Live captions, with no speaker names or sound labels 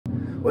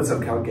What's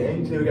up, Calc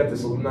Gang? Today we got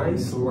this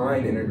nice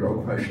line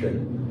integral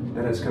question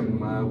that has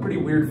some pretty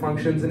weird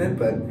functions in it,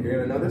 but you're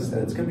gonna notice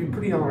that it's gonna be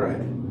pretty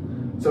alright.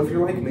 So if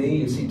you're like me,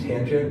 you see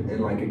tangent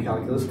in like a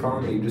calculus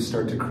problem and you just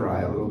start to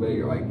cry a little bit.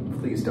 You're like,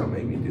 please don't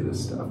make me do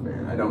this stuff,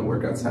 man. I don't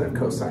work outside of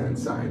cosine and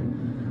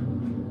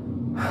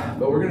sine.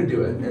 But we're gonna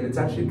do it, and it's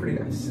actually pretty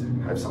nice.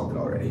 I've solved it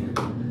already.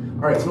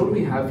 Alright, so what do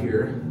we have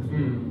here?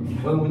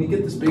 Well, when you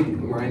get this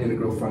big line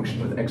integral function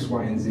with x,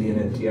 y, and z in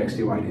it, dx,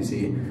 dy,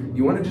 dz,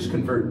 you want to just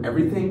convert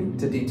everything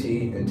to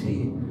dt and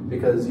t,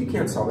 because you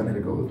can't solve an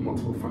integral with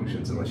multiple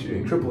functions unless you're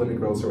doing triple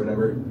integrals or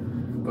whatever.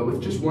 But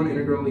with just one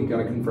integral, you got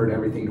to convert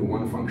everything to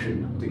one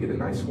function to get a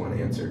nice one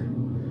answer.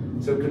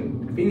 So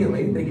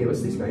conveniently, they gave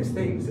us these nice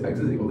things. X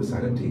is equal to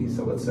sine of t,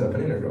 so let's set up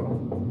an integral.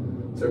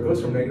 So it goes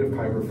from negative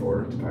pi over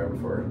 4 to pi over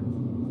 4.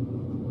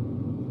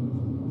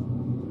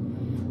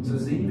 So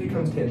z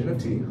becomes tangent of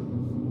t.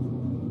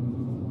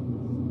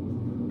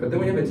 But then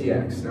we have a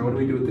dx. Now what do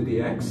we do with the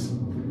dx?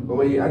 Well,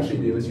 what you actually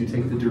do is you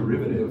take the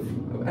derivative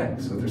of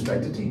x with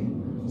respect to t.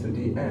 So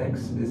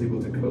dx is equal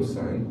to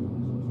cosine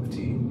of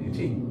t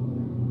dt,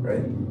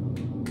 right?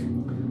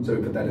 So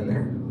we put that in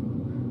there.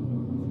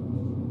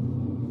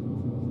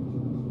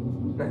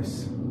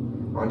 Nice.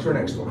 On to our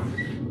next one.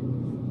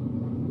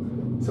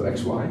 So xy,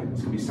 it's going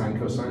to be sine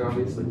cosine,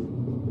 obviously.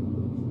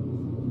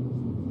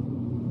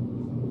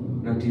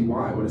 Now dy,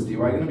 what is dy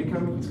going to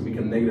become? It's going to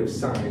become negative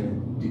sine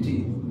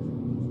dt.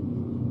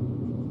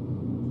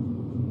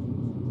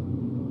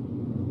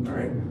 All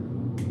right.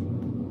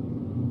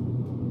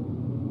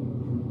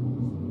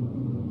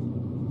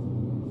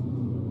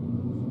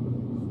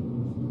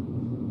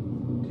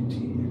 dt,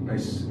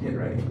 nice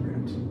handwriting,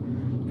 Grant.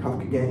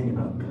 Calc gang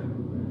up.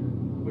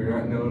 We're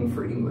not known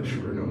for English,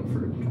 we're known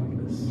for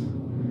calculus.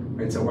 All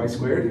right, so y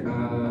squared,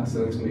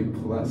 so it's going to be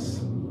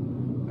plus,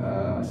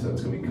 so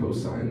it's going to be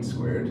cosine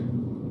squared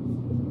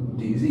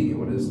dz.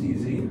 What is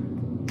dz?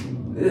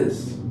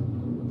 This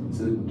is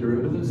the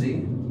derivative of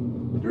z.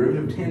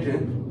 Derivative of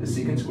tangent is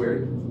secant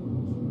squared.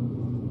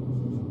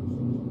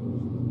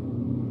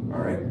 All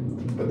right,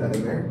 put that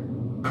in there.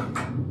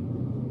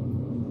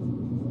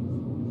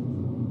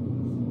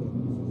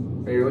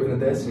 And you're looking at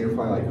this and you're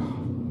probably like, oh,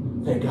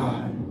 thank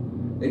God.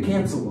 It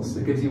cancels,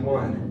 it gives you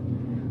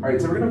 1. All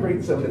right, so we're gonna break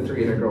this up into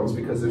 3 integrals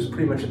because there's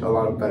pretty much a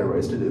lot of better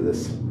ways to do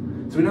this.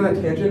 So we know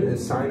that tangent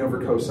is sine over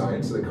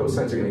cosine, so the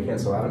cosines are gonna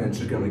cancel out and it's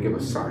just gonna give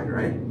us sine,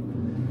 right?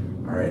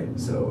 All right,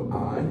 so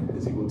I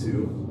is equal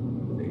to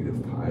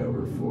negative pi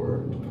over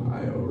 4 to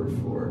pi over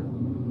 4.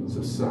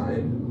 So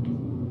sine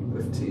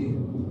of t.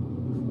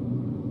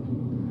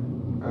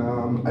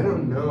 I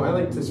don't know, I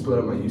like to split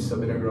up my u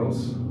sub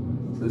integrals.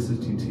 So this is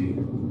dt.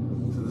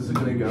 So this is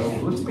gonna go,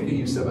 let's make a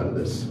u sub out of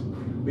this.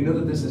 We know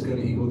that this is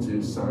gonna equal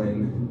to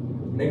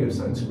negative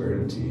sine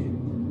squared of t,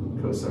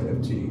 cosine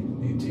of t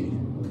dt.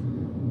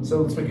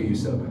 So let's make a u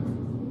sub.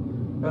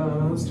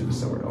 Let's do this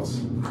somewhere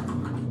else.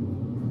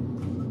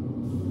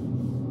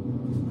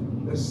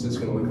 This is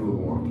gonna look a little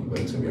wonky, but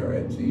it's gonna be all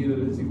right. So u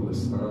is equal to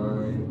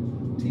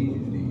sine t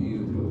du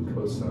is equal to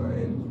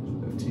cosine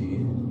of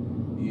t.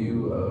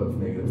 U of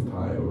negative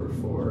pi over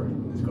 4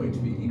 is going to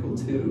be equal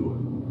to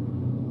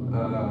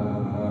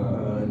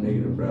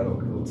negative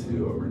radical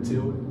 2 over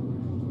 2.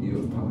 U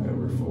of pi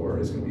over 4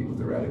 is going to be equal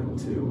to radical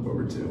 2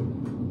 over 2.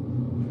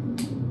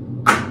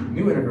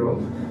 New integral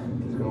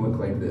is going to look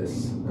like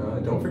this.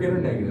 Don't forget our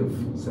negative,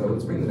 so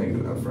let's bring the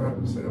negative up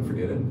front so I don't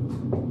forget it.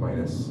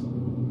 Minus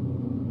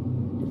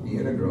the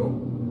integral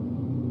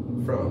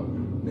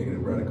from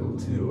negative radical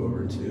 2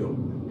 over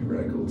 2 to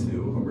radical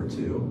 2 over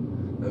 2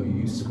 of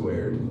u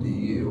squared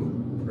du,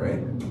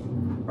 right?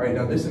 All right,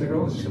 now this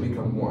integral is just going to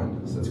become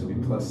 1, so it's going to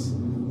be plus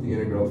the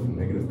integral from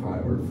negative pi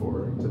over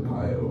 4 to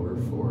pi over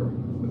 4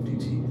 of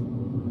dt.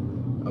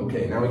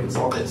 Okay, now we can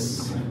solve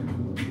this.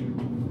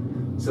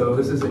 So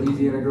this is an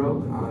easy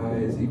integral. I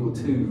is equal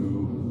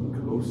to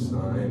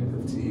cosine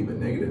of t, but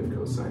negative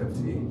cosine of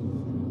t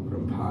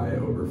from pi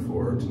over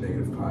 4 to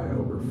negative pi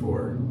over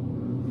 4.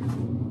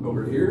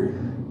 Over here,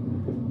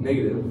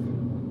 negative,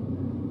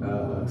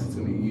 so it's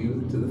going to be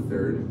u to the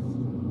third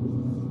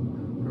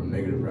from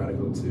negative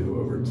radical 2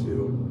 over 2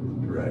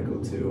 to radical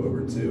 2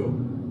 over 2.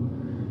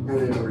 And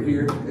then over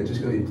here, it's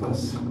just going to be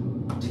plus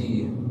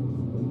t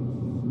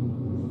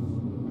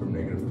from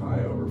negative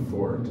pi over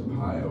 4 to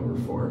pi over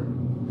 4.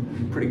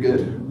 Pretty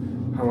good.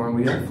 How long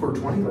we got?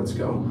 420, let's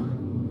go.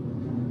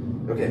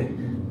 Okay,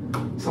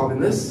 solving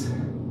this,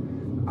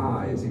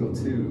 I is equal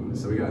to,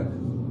 so we got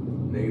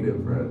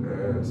negative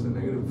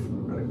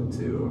radical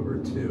 2 over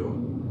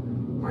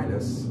 2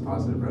 minus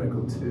positive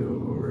radical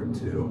 2 over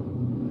 2.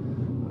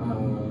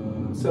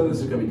 So this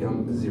is going to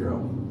become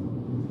 0,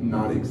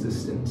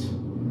 non-existent.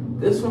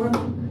 This one,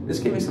 this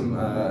gave me some,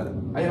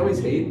 I always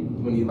hate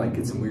when you like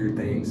get some weird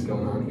things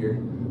going on here,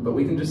 but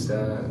we can just,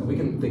 we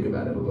can think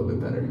about it a little bit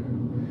better.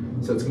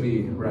 So it's going to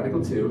be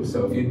radical 2,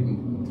 so if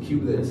you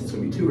cube this, it's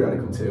going to be 2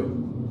 radical 2,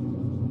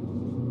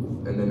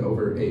 and then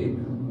over 8,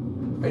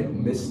 I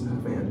missed,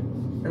 oh man,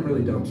 I'm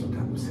really dumb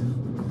sometimes.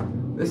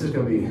 This is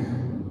going to be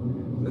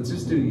let's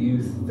just do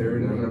u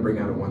third, and I'm gonna bring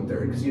out a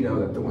 1/3, because you know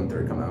that the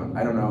 1/3 come out.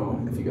 I don't know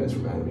if you guys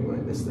were mad at me when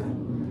I missed that.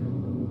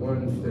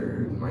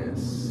 1/3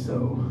 minus,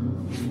 so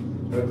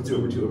radical 2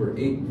 over 2 over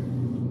 8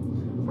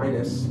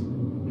 minus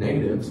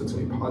negative, so it's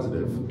gonna be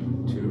positive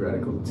 2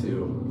 radical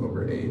 2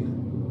 over 8.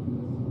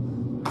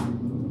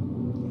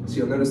 So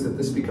you'll notice that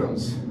this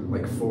becomes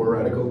like 4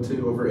 radical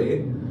 2 over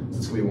 8, so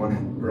it's gonna be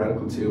 1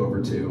 radical 2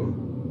 over 2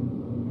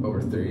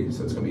 over 3,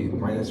 so it's gonna be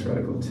minus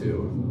radical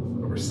 2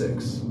 over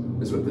 6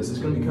 is what this is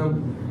gonna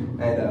become.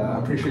 And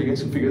I'm pretty sure you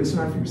guys can figure this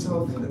one out for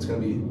yourself. It's gonna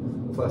be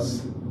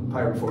plus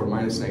pi over 4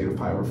 minus negative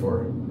pi over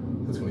 4.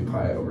 So it's gonna be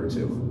pi over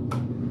 2.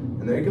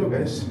 And there you go,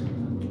 guys.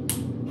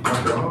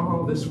 After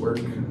all this work,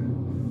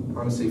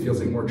 honestly, it feels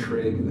like more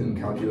trig than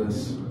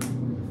calculus.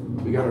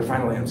 We got our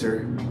final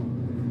answer.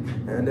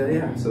 And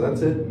yeah, so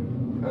that's it.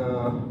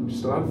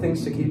 Just a lot of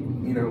things to keep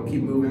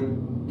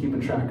moving, keeping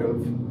track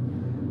of.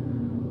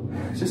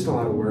 It's just a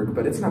lot of work,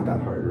 but it's not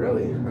that hard,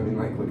 really. I mean,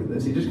 like, look at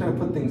this. You just gotta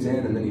put things in,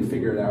 and then you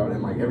figure it out,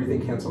 and like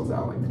everything cancels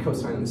out. Like the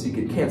cosine and the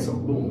secant cancel,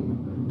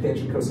 boom.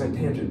 Tangent, cosine,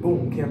 tangent,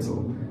 boom,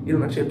 cancel. You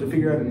don't actually have to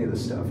figure out any of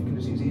this stuff. You can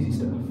just use easy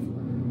stuff.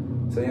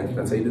 So yeah,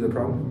 that's how you do the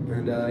problem.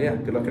 And yeah,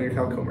 good luck on your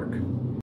calc homework.